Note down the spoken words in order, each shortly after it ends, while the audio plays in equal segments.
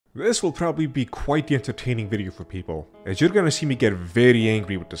This will probably be quite the entertaining video for people, as you're gonna see me get very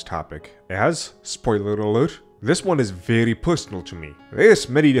angry with this topic, as, spoiler alert, this one is very personal to me. There's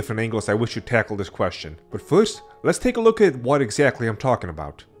many different angles I wish to tackle this question, but first, let's take a look at what exactly I'm talking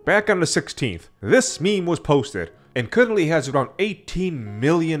about. Back on the 16th, this meme was posted, and currently has around 18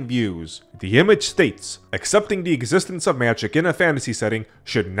 million views. The image states, accepting the existence of magic in a fantasy setting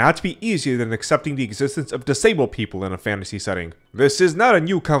should not be easier than accepting the existence of disabled people in a fantasy setting. This is not a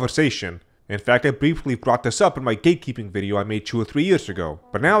new conversation. In fact, I briefly brought this up in my gatekeeping video I made 2 or 3 years ago.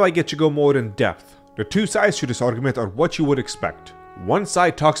 But now I get to go more in depth. The two sides to this argument are what you would expect. One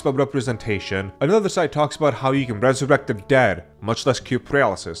side talks about representation, another side talks about how you can resurrect the dead, much less cure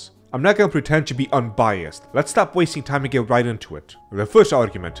paralysis. I'm not gonna pretend to be unbiased. Let's stop wasting time and get right into it. The first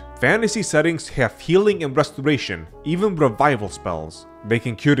argument. Fantasy settings have healing and restoration, even revival spells. They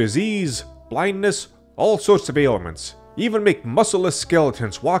can cure disease, blindness, all sorts of ailments. Even make muscleless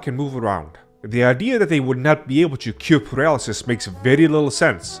skeletons walk and move around. The idea that they would not be able to cure paralysis makes very little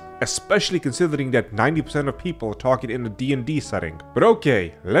sense, especially considering that 90% of people are talking in a D&D setting. But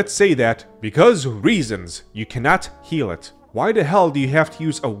okay, let's say that, because reasons, you cannot heal it. Why the hell do you have to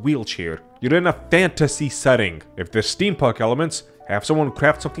use a wheelchair? You're in a fantasy setting. If there's steampunk elements, have someone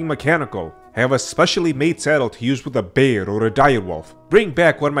craft something mechanical. Have a specially made saddle to use with a bear or a direwolf. Bring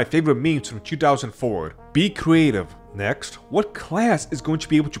back one of my favorite memes from 2004. Be creative. Next, what class is going to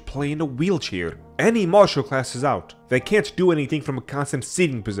be able to play in a wheelchair? Any martial class is out. They can't do anything from a constant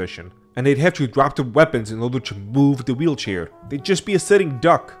seating position. And they'd have to drop their weapons in order to move the wheelchair. They'd just be a sitting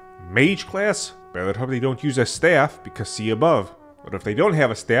duck. Mage class? Better hope they don't use a staff, because see above. But if they don't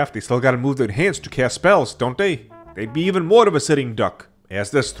have a staff, they still gotta move their hands to cast spells, don't they? They'd be even more of a sitting duck,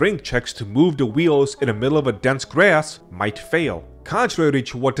 as the strength checks to move the wheels in the middle of a dense grass might fail. Contrary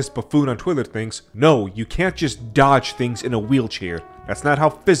to what this buffoon on Twitter thinks, no, you can't just dodge things in a wheelchair. That's not how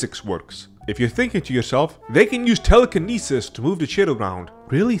physics works. If you're thinking to yourself, they can use telekinesis to move the chair around,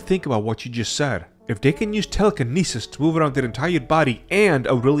 really think about what you just said. If they can use telekinesis to move around their entire body and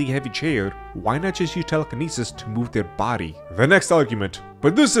a really heavy chair, why not just use telekinesis to move their body? The next argument.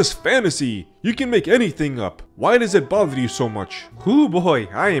 But this is fantasy! You can make anything up. Why does it bother you so much? Ooh boy,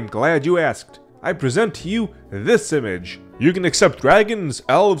 I am glad you asked. I present to you this image. You can accept dragons,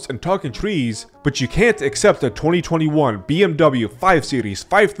 elves, and talking trees, but you can't accept a 2021 BMW 5 Series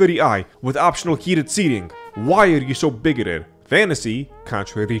 530i with optional heated seating. Why are you so bigoted? Fantasy,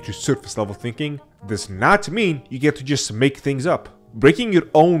 contrary to surface level thinking, does not mean you get to just make things up. Breaking your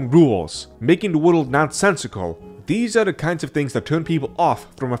own rules, making the world nonsensical, these are the kinds of things that turn people off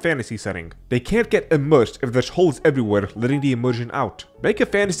from a fantasy setting. They can't get immersed if there's holes everywhere, letting the immersion out. Make a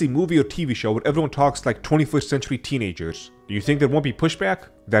fantasy movie or TV show where everyone talks like 21st century teenagers. Do you think there won't be pushback?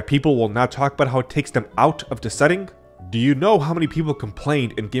 That people will not talk about how it takes them out of the setting? Do you know how many people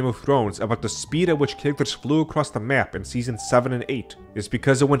complained in Game of Thrones about the speed at which characters flew across the map in seasons 7 and 8? It's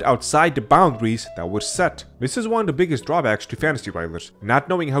because it went outside the boundaries that were set. This is one of the biggest drawbacks to fantasy writers, not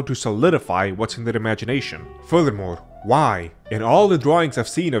knowing how to solidify what's in their imagination. Furthermore, why? In all the drawings I've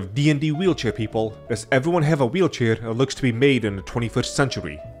seen of D&D wheelchair people, does everyone have a wheelchair that looks to be made in the 21st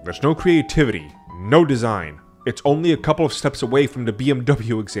century? There's no creativity, no design. It's only a couple of steps away from the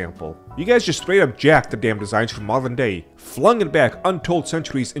BMW example. You guys just straight up jacked the damn designs from modern day, flung it back untold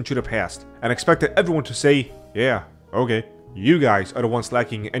centuries into the past, and expected everyone to say, yeah, okay. You guys are the ones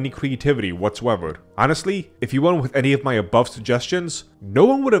lacking any creativity whatsoever. Honestly, if you went with any of my above suggestions, no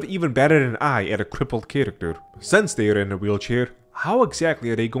one would have even batted an eye at a crippled character. Since they are in a wheelchair, how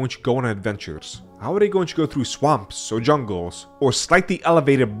exactly are they going to go on adventures? How are they going to go through swamps or jungles, or slightly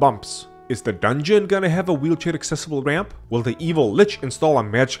elevated bumps? Is the dungeon gonna have a wheelchair accessible ramp? Will the evil lich install a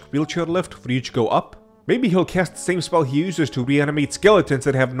magic wheelchair lift for you to go up? Maybe he'll cast the same spell he uses to reanimate skeletons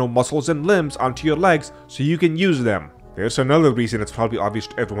that have no muscles and limbs onto your legs so you can use them. There's another reason it's probably obvious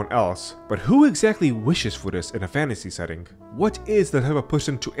to everyone else. But who exactly wishes for this in a fantasy setting? What is the type of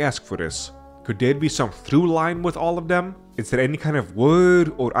person to ask for this? Could there be some through line with all of them? Is there any kind of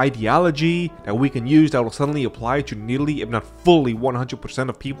word or ideology that we can use that will suddenly apply to nearly, if not fully, 100%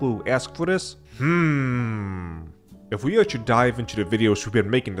 of people who ask for this? If we are to dive into the videos we've been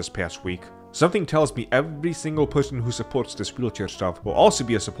making this past week, something tells me every single person who supports this wheelchair stuff will also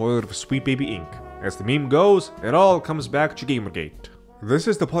be a supporter of Sweet Baby Inc. As the meme goes, it all comes back to Gamergate. This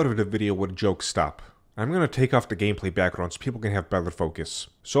is the part of the video where the jokes stop. I'm gonna take off the gameplay background so people can have better focus.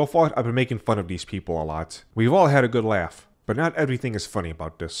 So far, I've been making fun of these people a lot. We've all had a good laugh, but not everything is funny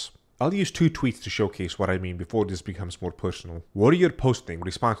about this. I'll use 2 tweets to showcase what I mean before this becomes more personal. Warrior posting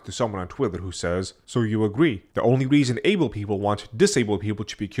responds to someone on Twitter who says, "So you agree, the only reason able people want disabled people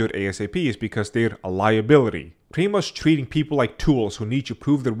to be cured ASAP is because they're a liability. Pretty much treating people like tools who need to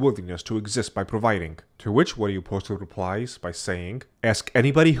prove their worthiness to exist by providing." To which Warrior Poster replies by saying, "Ask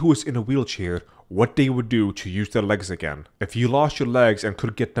anybody who is in a wheelchair what they would do to use their legs again. If you lost your legs and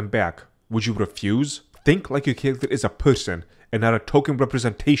could get them back, would you refuse? Think like your character is a person and not a token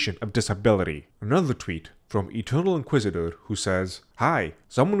representation of disability." Another tweet from Eternal Inquisitor who says, "Hi,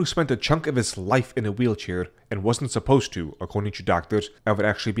 someone who spent a chunk of his life in a wheelchair and wasn't supposed to, according to doctors, ever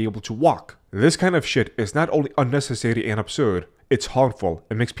actually be able to walk. This kind of shit is not only unnecessary and absurd, it's harmful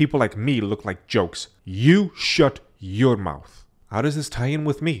and makes people like me look like jokes. You shut your mouth." How does this tie in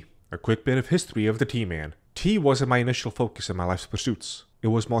with me? A quick bit of history of the T-Man. T wasn't my initial focus in my life's pursuits. It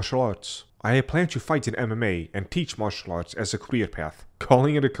was martial arts. I had planned to fight in MMA and teach martial arts as a career path.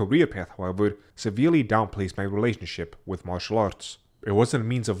 Calling it a career path, however, severely downplays my relationship with martial arts. It wasn't a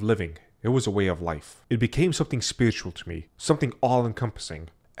means of living, it was a way of life. It became something spiritual to me, something all-encompassing.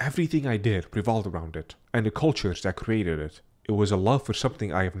 Everything I did revolved around it, and the cultures that created it. It was a love for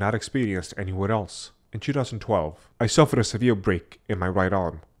something I have not experienced anywhere else. In 2012, I suffered a severe break in my right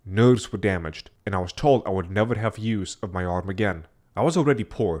arm. Nerves were damaged, and I was told I would never have use of my arm again. I was already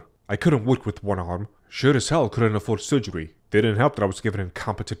poor. I couldn't work with one arm. Sure as hell couldn't afford surgery. Didn't help that I was given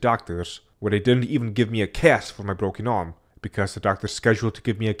incompetent doctors, where they didn't even give me a cast for my broken arm, because the doctor scheduled to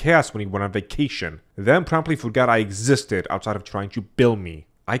give me a cast when he went on vacation, then promptly forgot I existed outside of trying to bill me.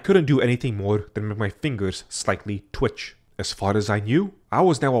 I couldn't do anything more than make my fingers slightly twitch. As far as I knew, I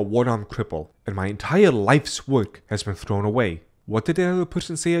was now a one-arm cripple, and my entire life's work has been thrown away. What did the other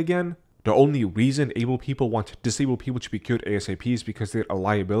person say again? The only reason able people want disabled people to be cured ASAP is because they're a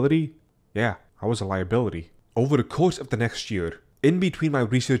liability? Yeah, I was a liability. Over the course of the next year, in between my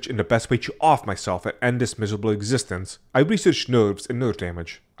research in the best way to off myself and end this miserable existence, I researched nerves and nerve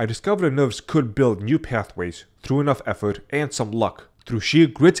damage. I discovered that nerves could build new pathways through enough effort and some luck. Through sheer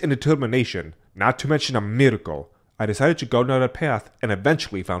grit and determination, not to mention a miracle, I decided to go down that path and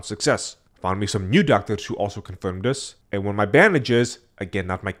eventually found success. Found me some new doctors who also confirmed this, and when my bandages, again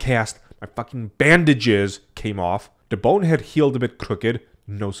not my cast, my fucking bandages came off, the bone had healed a bit crooked,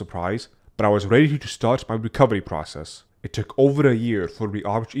 no surprise, but I was ready to start my recovery process. It took over a year for the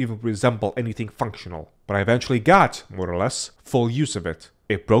arm to even resemble anything functional, but I eventually got, more or less, full use of it.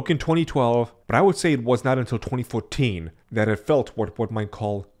 It broke in 2012, but I would say it was not until 2014 that it felt what one might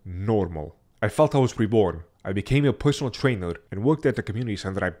call normal. I felt I was reborn. I became a personal trainer and worked at the community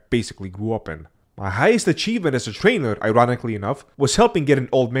center I basically grew up in. My highest achievement as a trainer, ironically enough, was helping get an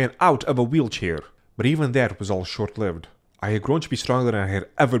old man out of a wheelchair. But even that was all short-lived. I had grown to be stronger than I had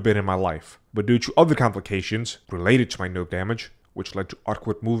ever been in my life, but due to other complications related to my nerve damage, which led to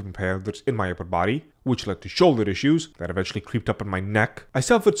awkward movement patterns in my upper body, which led to shoulder issues that eventually creeped up in my neck, I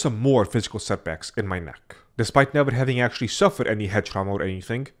suffered some more physical setbacks in my neck. Despite never having actually suffered any head trauma or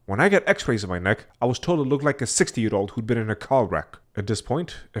anything, when I got x-rays of my neck, I was told it looked like a 60-year-old who'd been in a car wreck. At this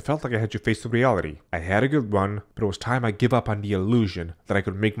point, it felt like I had to face the reality. I had a good run, but it was time I give up on the illusion that I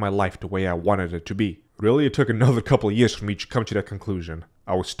could make my life the way I wanted it to be. Really, it took another couple of years for me to come to that conclusion.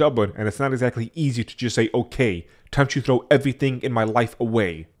 I was stubborn, and it's not exactly easy to just say, okay, time to throw everything in my life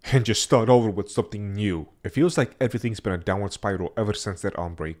away, and just start over with something new. It feels like everything's been a downward spiral ever since that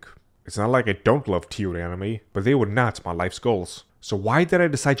arm break. It's not like I don't love tier anime, but they were not my life's goals. So why did I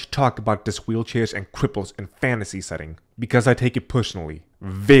decide to talk about this wheelchairs and cripples in fantasy setting? Because I take it personally.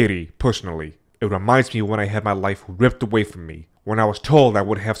 Very personally. It reminds me when I had my life ripped away from me. When I was told I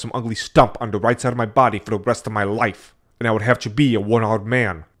would have some ugly stump on the right side of my body for the rest of my life. And I would have to be a one-armed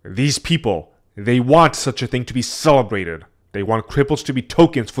man. These people, they want such a thing to be celebrated. They want cripples to be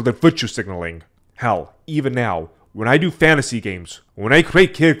tokens for their virtue signaling. Hell, even now, when I do fantasy games, when I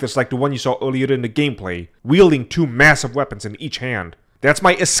create characters like the one you saw earlier in the gameplay, wielding 2 massive weapons in each hand, that's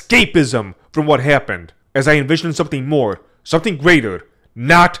my escapism from what happened, as I envision something more, something greater,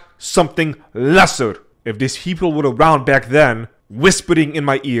 not something lesser. If these people were around back then, whispering in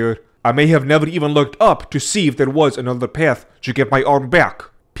my ear, I may have never even looked up to see if there was another path to get my arm back.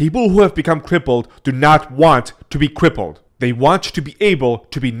 People who have become crippled do not want to be crippled. They want to be able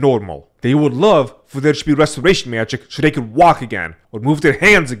to be normal. They would love for there to be restoration magic so they could walk again, or move their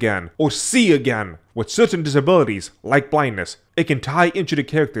hands again, or see again. With certain disabilities, like blindness, it can tie into the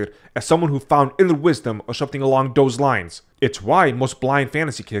character as someone who found inner wisdom or something along those lines. It's why most blind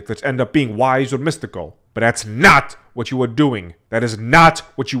fantasy characters end up being wise or mystical. But that's not what you are doing. That is not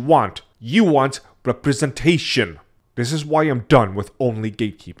what you want. You want representation. This is why I'm done with only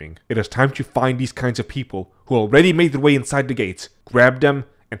gatekeeping. It is time to find these kinds of people who already made their way inside the gates, grab them,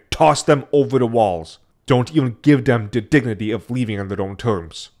 and toss them over the walls. Don't even give them the dignity of leaving on their own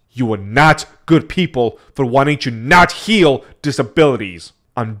terms. You are not good people for wanting to not heal disabilities.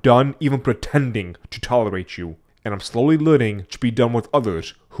 I'm done even pretending to tolerate you, and I'm slowly learning to be done with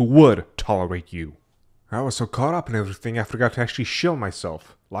others who would tolerate you. I was so caught up in everything I forgot to actually shield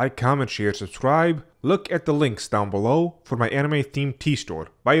myself. Like, comment, share, subscribe. Look at the links down below for my anime-themed tea store.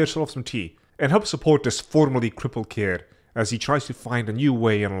 Buy yourself some tea, and help support this formerly crippled kid as he tries to find a new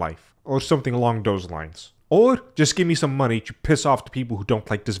way in life, or something along those lines. Or just give me some money to piss off the people who don't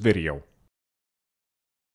like this video.